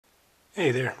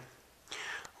Hey there.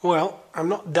 Well, I'm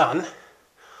not done,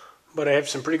 but I have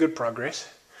some pretty good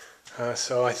progress.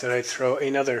 So I thought I'd throw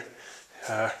another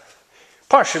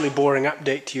partially boring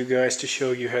update to you guys to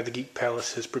show you how the Geek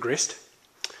Palace has progressed.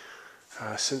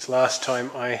 Since last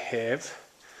time I have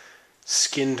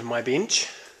skinned my bench.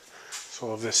 So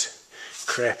all of this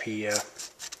crappy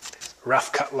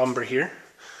rough cut lumber here.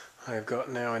 I've got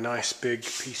now a nice big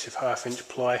piece of 1/2-inch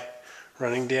ply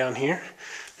running down here.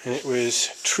 And it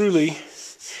was truly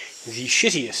the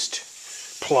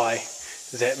shittiest ply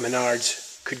that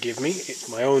Menards could give me. It's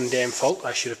my own damn fault.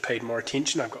 I should have paid more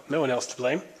attention. I've got no one else to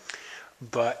blame.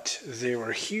 But there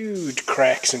were huge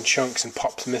cracks and chunks and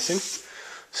pops missing.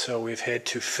 So we've had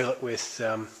to fill it with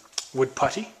wood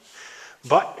putty.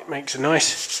 But it makes a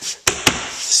nice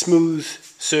smooth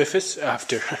surface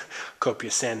after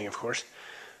copious sanding, of course.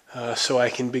 So I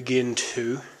can begin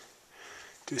to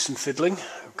do some fiddling.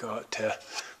 I've got my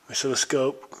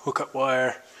oscilloscope, hookup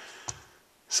wire,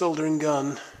 soldering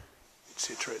gun,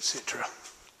 etc., etc.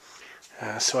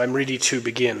 So I'm ready to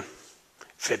begin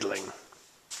fiddling.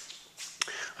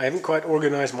 I haven't quite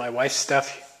organized my wife's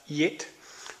stuff yet.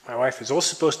 My wife is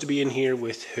also supposed to be in here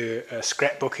with her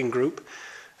scrapbooking group.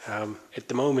 At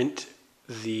the moment,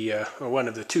 one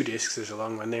of the 2 discs, there's a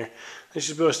long one there, that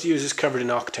she's supposed to use is covered in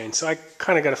octane, so I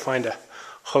kind of got to find a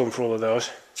home for all of those.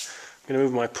 I'm going to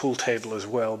move my pool table as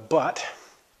well, but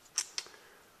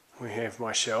we have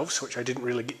my shelves, which I didn't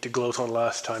really get to gloat on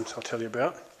last time, so I'll tell you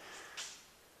about.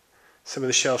 Some of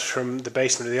the shelves from the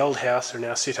basement of the old house are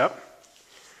now set up.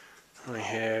 I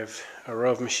have a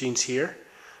row of machines here,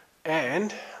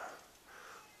 and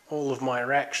all of my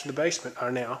racks in the basement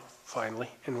are now finally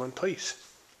in one place.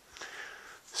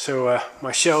 So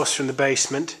my shelves from the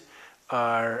basement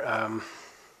are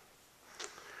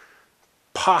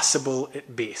passable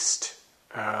at best.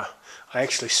 I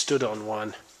actually stood on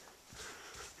one.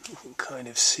 You can kind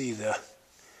of see the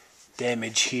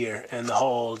damage here, and the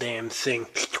whole damn thing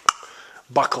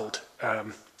buckled.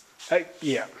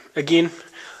 Yeah, again,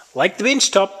 like the bench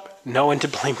top, no one to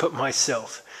blame but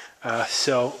myself.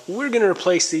 So we're going to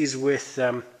replace these with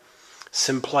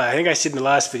some ply. I think I said in the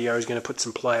last video I was going to put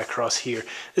some ply across here.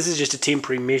 This is just a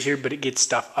temporary measure, but it gets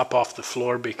stuff up off the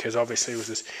floor because obviously there was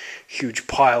this huge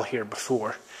pile here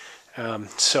before.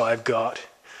 So I've got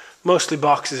mostly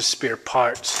boxes of spare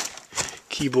parts,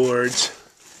 keyboards,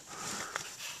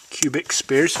 cubic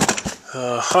spares,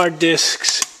 hard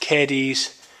disks,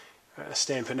 caddies,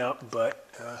 Stampin' Up, but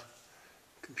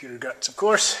computer guts, of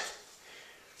course.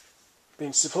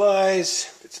 Bench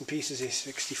supplies, bits and pieces,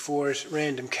 A64s,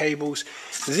 random cables.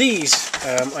 These,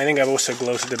 I think I've also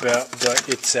gloated about, but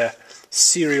it's a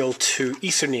serial to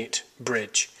Ethernet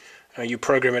bridge. You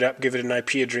program it up, give it an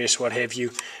IP address, what have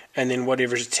you, and then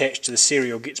whatever's attached to the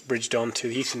serial gets bridged onto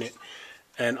the Ethernet.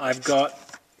 And I've got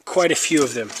quite a few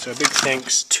of them, so a big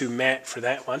thanks to Matt for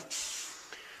that one.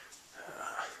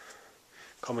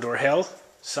 Commodore Hell,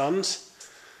 Suns.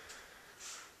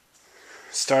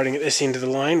 Starting at this end of the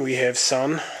line, we have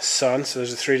Sun, so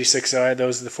there's a 386i,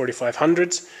 those are the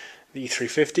 4500s, the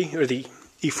E350, or the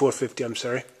E450, I'm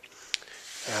sorry.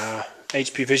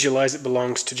 HP Visualize, it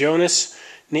belongs to Jonas.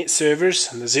 Net servers,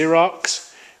 and the Xerox.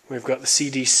 We've got the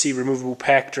CDC removable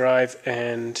pack drive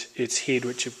and its head,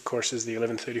 which of course is the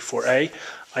 1134A.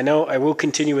 I know I will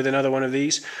continue with another one of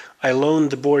these. I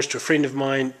loaned the boards to a friend of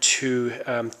mine to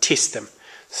test them,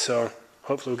 so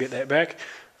hopefully we'll get that back.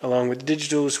 Along with the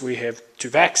digitals, we have 2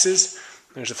 VAXs.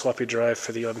 There's a floppy drive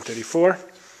for the 1134.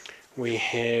 We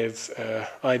have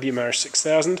IBM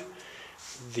R6000,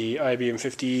 the IBM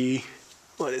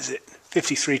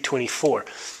 5324.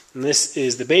 And this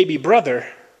is the baby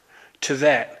brother to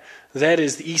that. That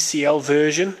is the ECL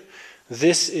version.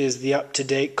 This is the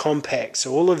up-to-date compact.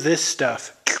 So all of this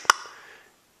stuff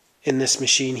in this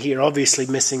machine here, obviously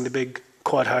missing the big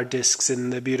quad hard disks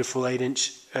and the beautiful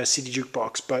 8-inch CD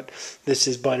jukebox, but this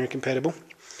is binary compatible.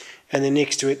 And then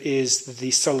next to it is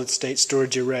the solid state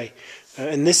storage array.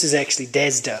 And this is actually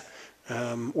DASDA,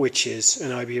 which is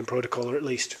an IBM protocol, or at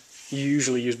least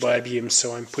usually used by IBM,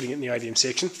 so I'm putting it in the IBM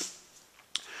section.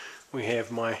 We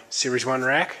have my Series 1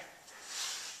 rack,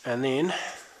 and then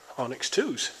Onyx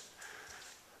 2s.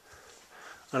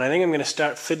 And I think I'm going to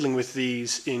start fiddling with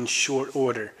these in short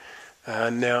order.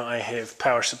 Now I have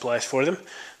power supplies for them,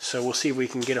 so we'll see if we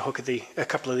can get a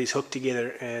couple of these hooked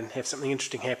together and have something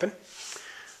interesting happen.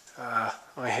 I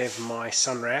have my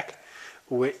Sun rack,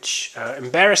 which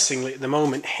embarrassingly at the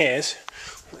moment has,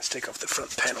 let's take off the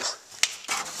front panel,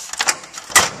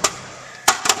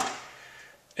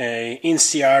 a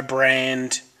NCR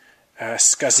brand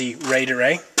SCSI RAID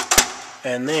array,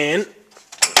 and then,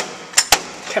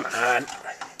 come on,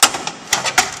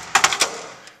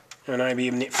 an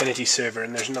IBM Netfinity server,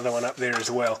 and there's another one up there as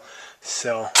well.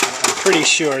 So I'm pretty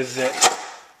sure that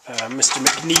Mr.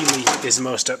 McNeely is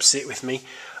most upset with me,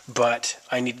 but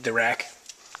I need the rack.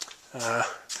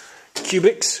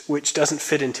 Cubics, which doesn't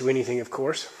fit into anything, of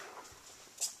course.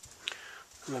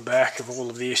 On the back of all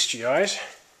of the SGIs.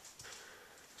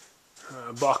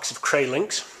 A box of Cray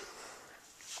links.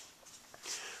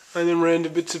 And then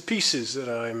random bits and pieces that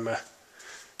I'm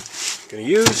going to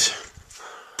use.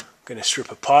 I'm going to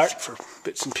strip apart for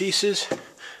bits and pieces.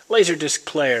 Laserdisc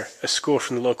player, a score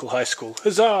from the local high school.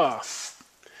 Huzzah!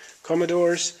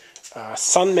 Commodores,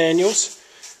 Sun manuals,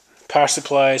 power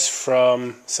supplies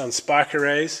from Sun Spark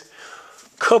Arrays,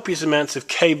 copious amounts of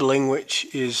cabling, which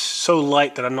is so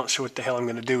light that I'm not sure what the hell I'm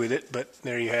going to do with it, but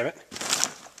there you have it.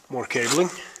 More cabling.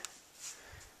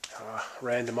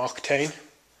 Random octane.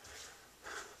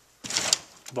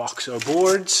 Box of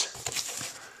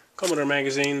boards. Commodore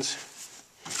magazines.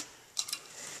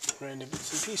 Random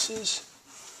bits and pieces.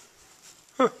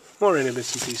 More random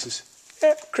bits and pieces.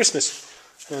 Yeah, Christmas.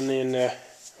 And then,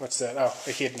 what's that? Oh,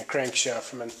 a hidden crankshaft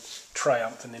from a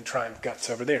Triumph, and then Triumph guts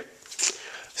over there.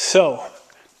 So,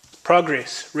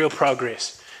 progress, real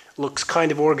progress. Looks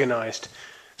kind of organized.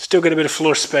 Still got a bit of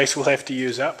floor space we'll have to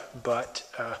use up, but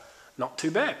not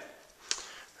too bad.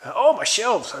 Oh, my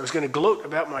shelves. I was going to gloat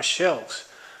about my shelves.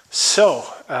 So,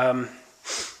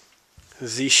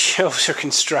 these shelves are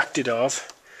constructed of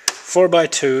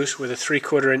 4x2s with a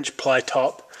 3/4 inch ply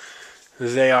top.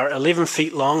 They are 11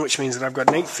 feet long, which means that I've got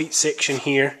an 8 feet section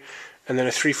here and then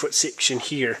a 3 foot section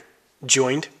here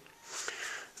joined.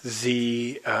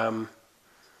 They have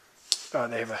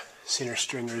a center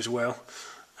stringer as well,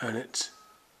 and it's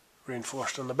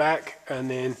reinforced on the back,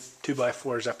 and then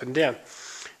 2x4s up and down.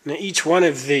 Now each one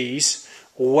of these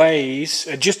weighs,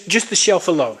 just the shelf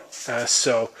alone,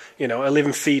 so, you know,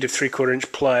 11 feet of 3/4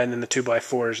 inch ply and then the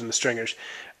 2x4s and the stringers,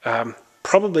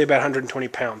 probably about 120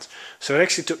 pounds. So it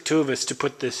actually took two of us to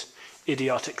put this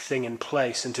idiotic thing in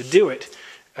place, and to do it,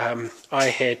 I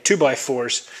had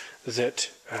 2x4s that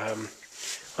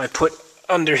I put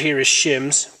under here as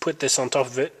shims, put this on top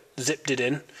of it, zipped it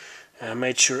in,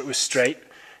 made sure it was straight,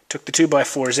 took the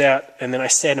 2x4s out, and then I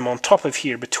set them on top of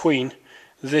here between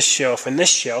this shelf and this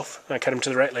shelf. I cut them to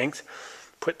the right length,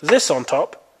 put this on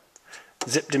top,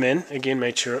 zipped them in, again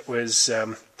made sure it was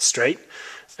straight,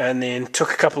 and then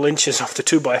took a couple inches off the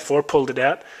 2x4, pulled it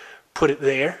out, put it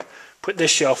there, put this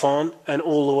shelf on, and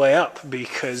all the way up,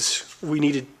 because we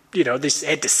needed, you know, this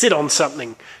had to sit on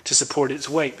something to support its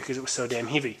weight because it was so damn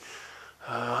heavy.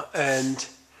 And,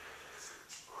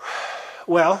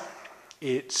 well,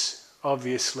 it's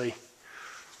obviously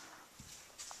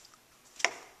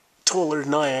taller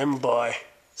than I am by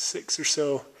 6 or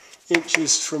so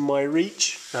inches from my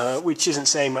reach, which isn't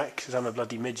saying much because I'm a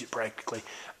bloody midget practically,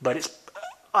 but it's,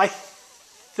 I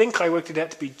think I worked it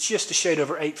out to be just a shade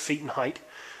over 8 feet in height,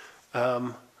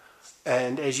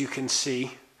 and as you can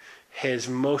see, has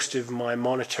most of my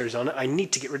monitors on it. I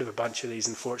need to get rid of a bunch of these,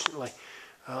 unfortunately.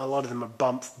 A lot of them are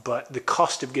bumped, but the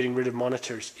cost of getting rid of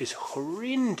monitors is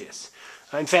horrendous.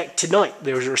 In fact, tonight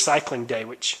there was a recycling day,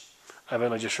 which I've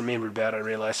only just remembered about, I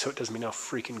realize, so it does me no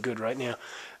freaking good right now.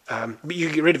 But you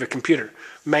can get rid of a computer,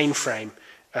 mainframe.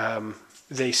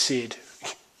 They said,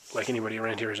 like anybody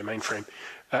around here has a mainframe.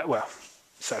 Well,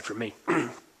 aside from me. You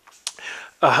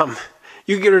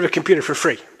can get rid of a computer for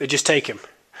free. They just take them.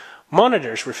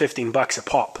 Monitors were $15 a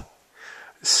pop.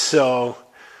 So,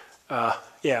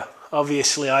 yeah,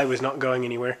 obviously I was not going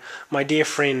anywhere. My dear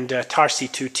friend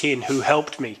Tarsi210, who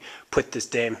helped me put this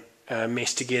damn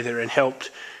mess together and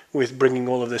helped with bringing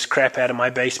all of this crap out of my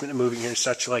basement and moving here and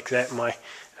such like that, my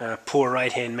poor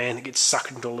right-hand man that gets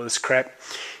sucked into all of this crap,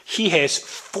 he has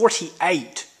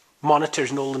 48 monitors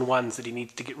and all-in-ones that he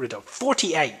needs to get rid of.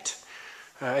 48!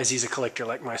 As he's a collector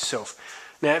like myself.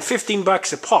 Now, at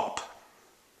 $15 a pop,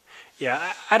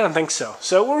 yeah, I don't think so.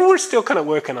 So we're still kind of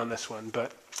working on this one,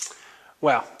 but,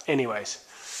 well, anyways.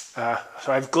 So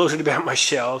I've gloated about my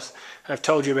shelves. I've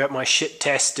told you about my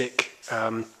shit-tastic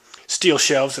steel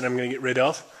shelves that I'm going to get rid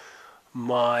of.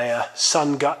 My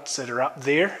Sun guts that are up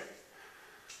there.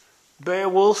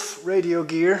 Beowulf radio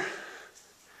gear.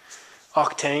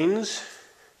 Octanes.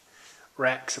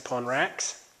 Racks upon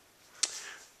racks.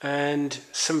 And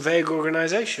some vague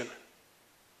organization.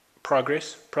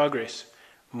 Progress, progress.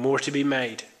 More to be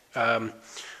made.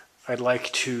 I'd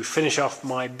like to finish off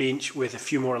my bench with a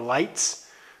few more lights.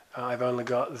 I've only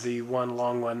got the one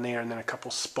long one there and then a couple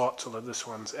spots, although this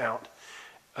one's out.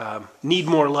 Need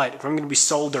more light. If I'm going to be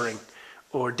soldering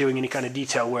or doing any kind of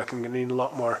detail work, I'm going to need a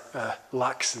lot more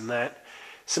lux than that.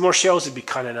 Some more shelves would be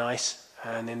kind of nice,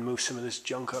 and then move some of this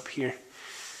junk up here.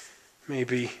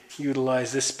 maybe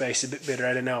utilize this space a bit better.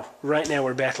 I don't know. Right now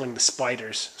we're battling the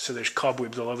spiders, so there's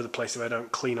cobwebs all over the place if I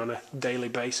don't clean on a daily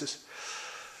basis.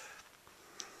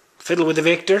 Fiddle with the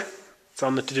vector, it's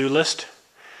on the to-do list.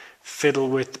 Fiddle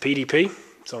with the PDP,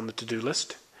 it's on the to-do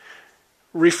list.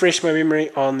 Refresh my memory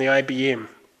on the IBM,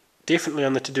 definitely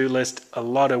on the to-do list. A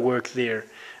lot of work there.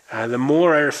 The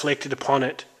more I reflected upon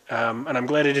it, and I'm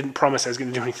glad I didn't promise I was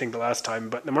going to do anything the last time,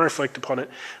 but the more I reflect upon it,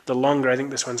 the longer I think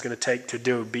this one's going to take to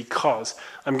do, because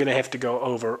I'm going to have to go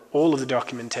over all of the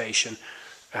documentation,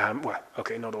 well,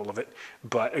 okay, not all of it,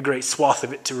 but a great swath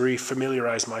of it to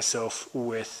re-familiarize myself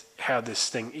with how this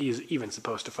thing is even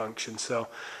supposed to function. So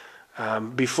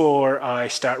before I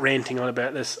start ranting on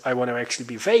about this, I want to actually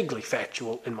be vaguely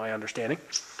factual in my understanding,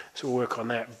 so we'll work on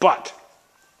that. But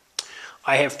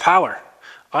I have power.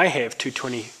 I have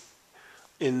 220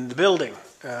 in the building.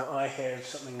 I have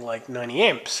something like 90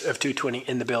 amps of 220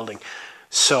 in the building.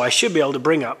 So I should be able to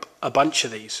bring up a bunch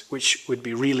of these, which would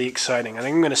be really exciting. I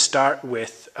think I'm going to start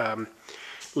with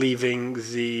leaving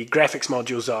the graphics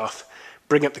modules off,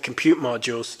 bring up the compute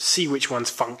modules, see which ones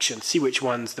function, see which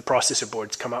ones the processor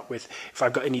boards come up with, if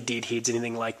I've got any deadheads,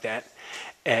 anything like that,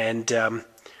 and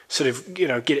sort of, you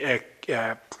know, get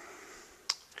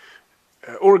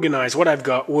organize what I've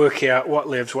got, work out what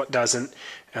lives, what doesn't,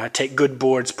 take good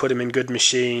boards, put them in good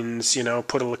machines, you know,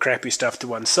 put all the crappy stuff to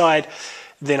one side.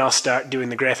 Then I'll start doing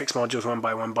the graphics modules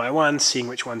one by one, seeing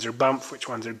which ones are bump, which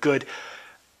ones are good.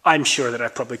 I'm sure that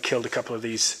I've probably killed a couple of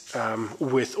these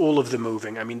with all of them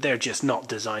moving. I mean, they're just not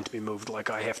designed to be moved like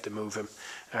I have to move them,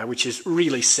 which is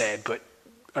really sad, but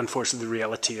unfortunately the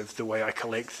reality of the way I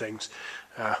collect things.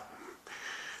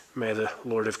 May the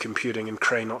Lord of Computing and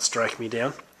Cray not strike me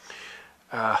down.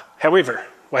 However,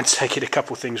 once I get a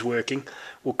couple things working,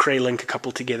 we'll Cray link a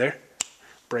couple together,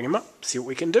 bring them up, see what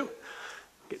we can do.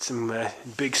 Get some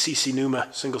big CC Numa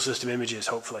single system images,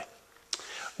 hopefully.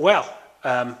 Well,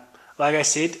 like I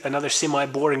said, another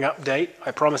semi-boring update.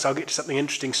 I promise I'll get to something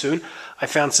interesting soon. I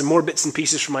found some more bits and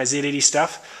pieces from my Z80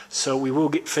 stuff, so we will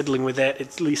get fiddling with that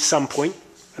at least some point,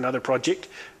 another project.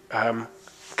 Come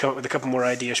up with a couple more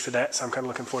ideas for that, so I'm kind of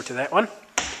looking forward to that one.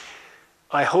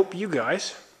 I hope you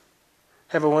guys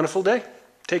have a wonderful day.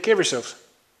 Take care of yourselves.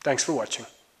 Thanks for watching.